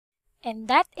And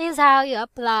that is how you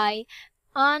apply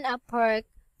on Upwork.com.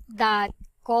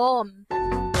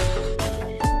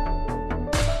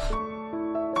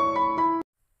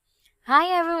 Hi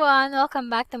everyone! Welcome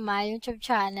back to my YouTube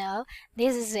channel.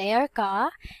 This is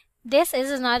Erica. This is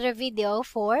another video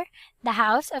for the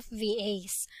House of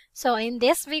VAs. So in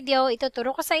this video,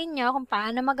 ituturo ko sa inyo kung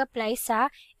paano mag-apply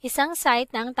sa isang site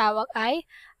na ang tawag ay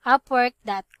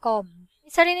Upwork.com.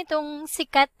 Isa rin itong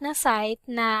sikat na site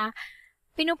na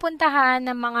pinupuntahan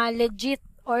ng mga legit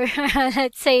or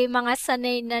let's say mga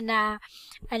sanay na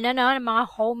mga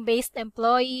home-based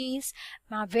employees,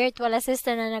 mga virtual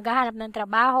assistant na naghahanap ng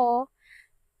trabaho.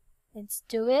 Let's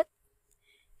do it.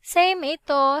 Same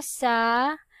ito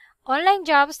sa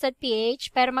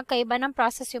onlinejobs.ph pero magkaiba ng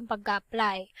process yung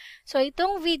pag-apply. So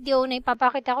itong video na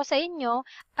ipapakita ko sa inyo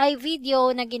ay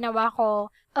video na ginawa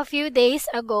ko a few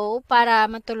days ago para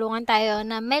matulungan tayo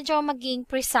na medyo maging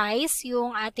precise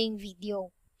yung ating video.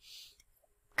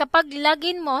 Kapag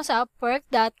login mo sa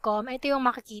Upwork.com, ito yung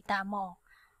makikita mo.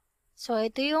 So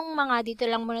ito yung dito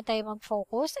lang muna tayo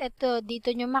mag-focus. Ito,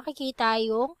 dito nyo makikita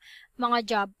yung mga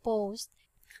job post.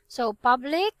 So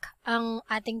public ang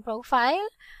ating profile.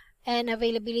 And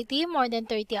availability, more than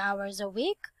 30 hours a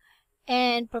week.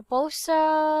 And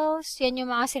proposals, yan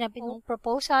yung mga sinapit mong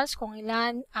proposals, kung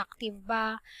ilan, active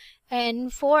ba.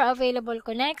 And for available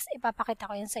connects, ipapakita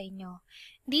ko yan sa inyo.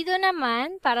 Dito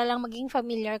naman, para lang maging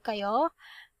familiar kayo,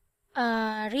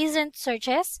 recent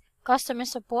searches, customer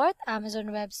support,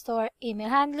 Amazon Web Store, email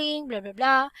handling, blah blah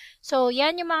blah. So,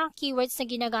 yan yung mga keywords na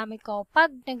ginagamit ko pag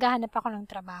naghahanap ako ng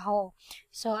trabaho.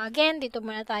 So, again, dito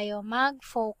muna tayo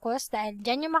mag-focus dahil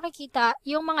dyan yung makikita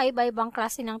yung mga iba-ibang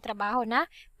klase ng trabaho na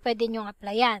pwede nyong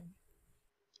applyan.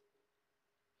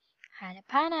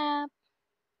 Hanap-hanap.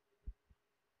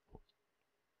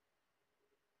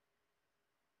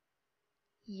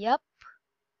 Yup.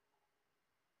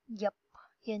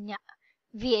 Yun nga.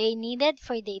 VA needed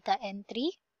for data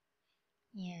entry.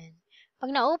 Yan.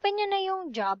 Pag na-open nyo na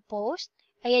yung job post,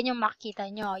 ayan yung makikita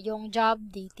nyo, yung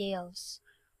job details.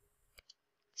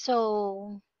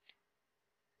 So,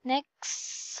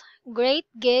 next, great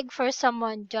gig for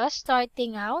someone just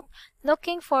starting out,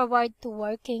 looking forward to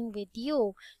working with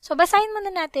you. So, basahin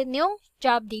muna natin yung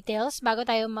job details bago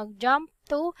tayo mag-jump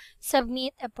to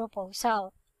submit a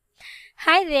proposal.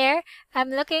 Hi there!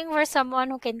 I'm looking for someone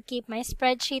who can keep my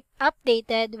spreadsheet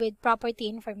updated with property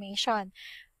information.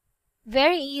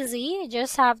 Very easy, you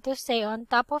just have to stay on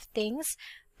top of things.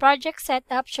 Project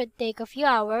setup should take a few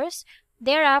hours.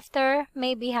 Thereafter,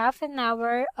 maybe half an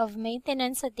hour of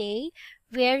maintenance a day.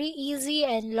 Very easy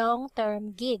and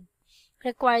long-term gig.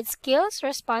 Required skills,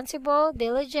 responsible,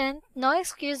 diligent, no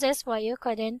excuses why you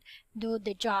couldn't do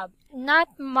the job.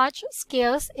 Not much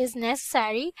skills is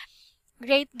necessary.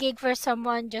 Great gig for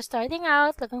someone just starting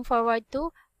out, looking forward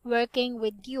to working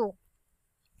with you.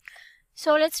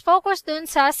 So, let's focus dun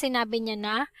sa sinabi niya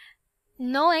na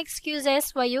no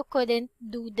excuses why you couldn't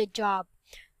do the job.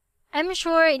 I'm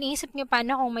sure, iniisip niyo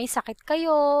paano kung may sakit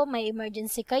kayo, may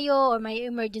emergency kayo, or may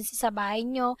emergency sa bahay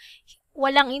nyo,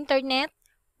 walang internet,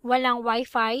 walang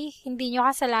wifi, hindi nyo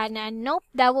kasalanan. Nope,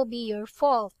 that will be your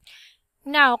fault.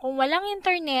 Now, kung walang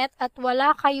internet at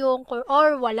wala kayong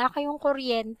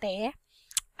kuryente,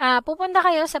 pupunta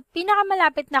kayo sa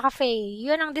pinakamalapit na cafe.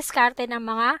 Yun ang diskarte ng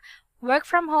mga work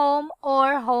from home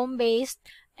or home-based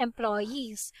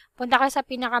employees. Punta kayo sa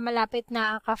pinakamalapit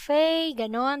na cafe,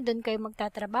 ganun, dun kayo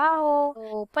magtatrabaho.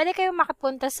 So, pwede kayo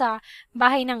makapunta sa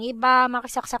bahay ng iba,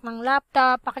 makisaksak ng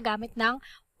laptop, makagamit ng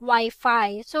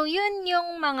wifi. So, yun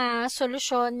yung mga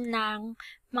solusyon ng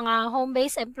mga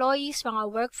home-based employees, mga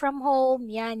work from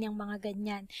home, yan, yung mga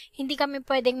ganyan. Hindi kami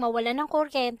pwedeng mawala ng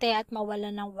kuryente at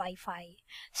mawala ng wifi.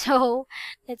 So,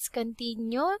 let's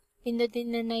continue.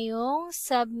 Pindutin na yung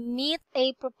submit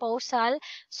a proposal.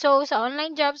 So, sa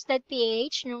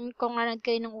onlinejobs.ph, kung nanood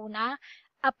kayo nung una,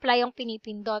 apply yung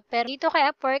pinipindot. Pero dito kay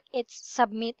Upwork, it's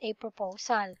submit a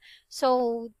proposal.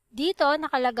 So, dito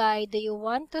nakalagay, do you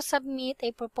want to submit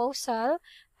a proposal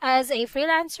as a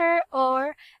freelancer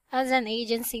or as an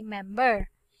agency member?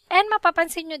 And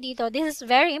mapapansin nyo dito, this is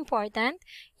very important,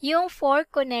 yung 4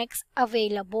 connects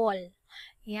available.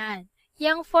 Yan.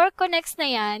 Yung 4 connects na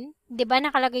yan, di ba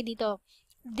nakalagay dito,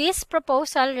 this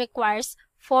proposal requires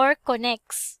 4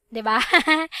 connects. Di ba?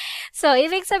 So,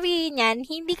 ibig sabihin yan,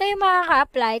 hindi kayo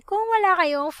makaka-apply kung wala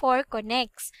kayong 4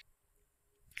 connects.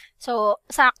 So,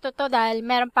 sakto to dahil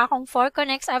meron pa akong 4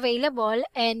 connects available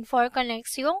and 4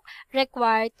 connects yung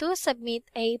required to submit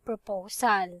a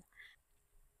proposal.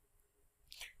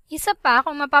 Isa pa,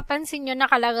 kung mapapansin nyo,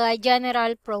 nakalagay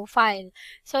general profile.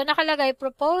 So, nakalagay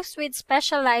propose with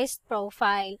specialized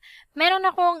profile. Meron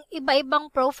akong iba-ibang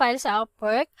profile sa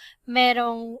Upwork.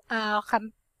 Merong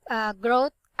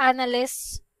growth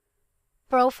analyst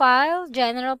profile,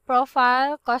 general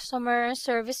profile, customer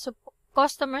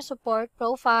support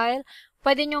profile.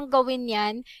 Pwede nyong gawin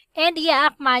yan. And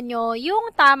i-aakma nyo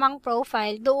yung tamang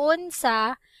profile doon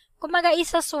sa, kumaga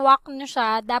isa-swak nyo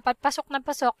siya, dapat pasok na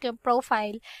pasok yung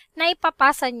profile na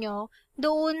ipapasa nyo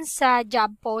doon sa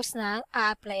job post na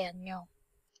a-applyan nyo.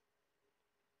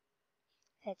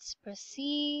 Let's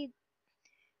proceed.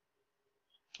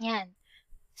 Yan.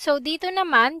 So, dito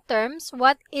naman, terms,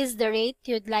 what is the rate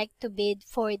you'd like to bid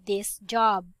for this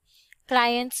job?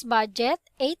 Client's budget,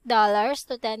 $8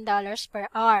 to $10 per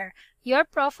hour. Your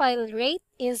profile rate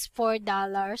is $4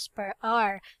 per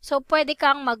hour. So, pwede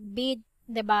kang mag-bid,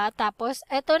 diba? Tapos,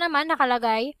 ito naman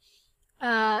nakalagay,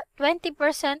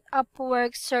 20%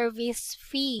 Upwork service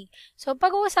fee. So,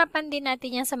 pag-uusapan din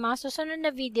natin yan sa mga susunod na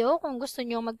video. Kung gusto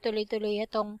nyo magtuloy-tuloy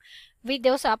itong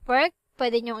video sa Upwork,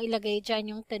 pwede nyo ilagay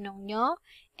dyan yung tanong nyo.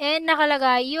 And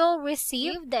nakalagay, you'll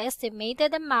receive the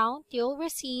estimated amount you'll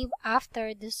receive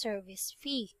after the service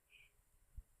fee.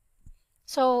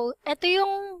 So, ito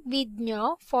yung bid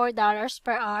nyo, $4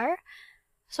 per hour.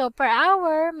 So, per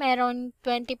hour, meron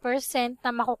 20%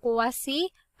 na makukuha si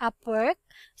Upwork.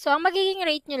 So, ang magiging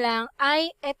rate nyo lang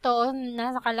ay ito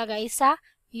na nakalagay sa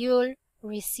you'll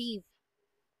receive.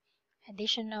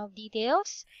 Additional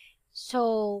details.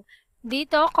 So,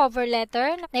 dito, cover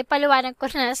letter. Naipaliwanag ko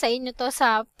na sa inyo to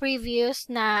sa previous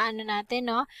na natin,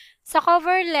 no? Sa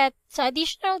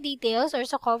additional details or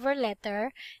sa cover letter,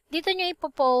 dito nyo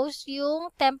ipopost yung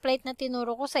template na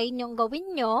tinuro ko sa inyong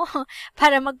gawin nyo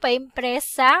para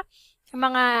magpa-impress sa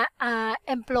mga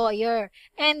employer.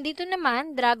 And dito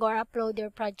naman, drag or upload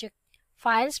your project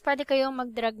files. Pwede kayong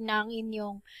mag-drag ng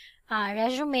inyong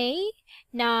resume,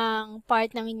 ng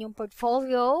part ng inyong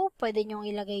portfolio. Pwede nyo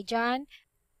ilagay dyan.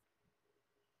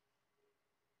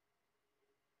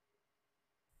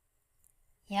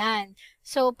 Yan.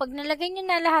 So, pag nalagay nyo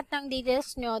na lahat ng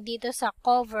details nyo dito sa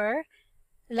cover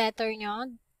letter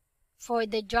nyo for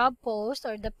the job post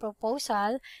or the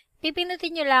proposal,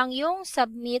 pipindutin nyo lang yung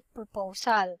submit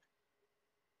proposal.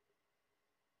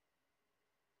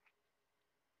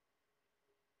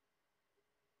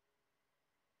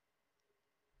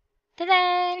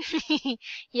 Ta-da!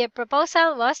 Your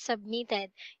proposal was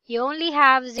submitted. You only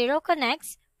have 0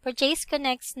 connects. Purchase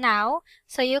connects now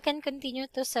so you can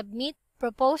continue to submit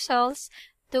proposals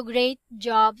to great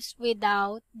jobs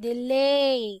without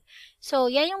delay. So,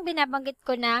 yan yung binabanggit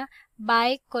ko na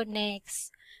buy connects.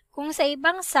 Kung sa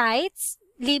ibang sites,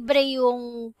 libre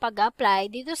yung pag-apply.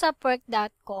 Dito sa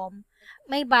Upwork.com,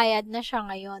 may bayad na siya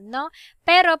ngayon, no?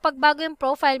 Pero, pag bago yung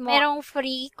profile mo, merong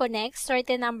free connects,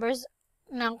 certain numbers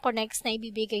ng connects na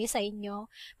ibibigay sa inyo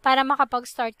para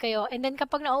makapag-start kayo. And then,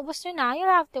 kapag naubos nyo na,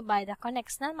 you'll have to buy the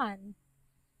connects naman.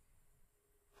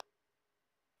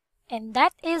 And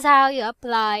that is how you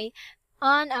apply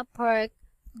on Upwork.com.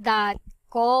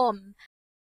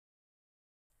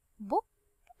 Boop!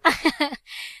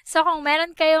 So, kung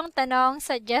meron kayong tanong,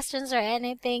 suggestions, or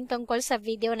anything tungkol sa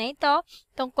video na ito,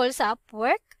 tungkol sa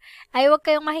Upwork, ay huwag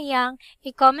kayong mahiyang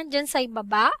i-comment dyan sa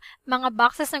ibaba, mga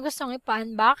boxes na gustong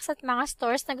ipa-unbox at mga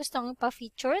stores na gustong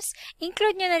ipa-features.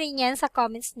 Include nyo na rin yan sa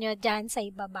comments nyo dyan sa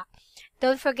ibaba.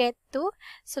 Don't forget to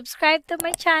subscribe to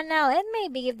my channel and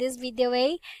maybe give this video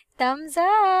a thumbs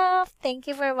up. Thank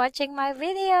you for watching my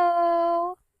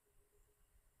video.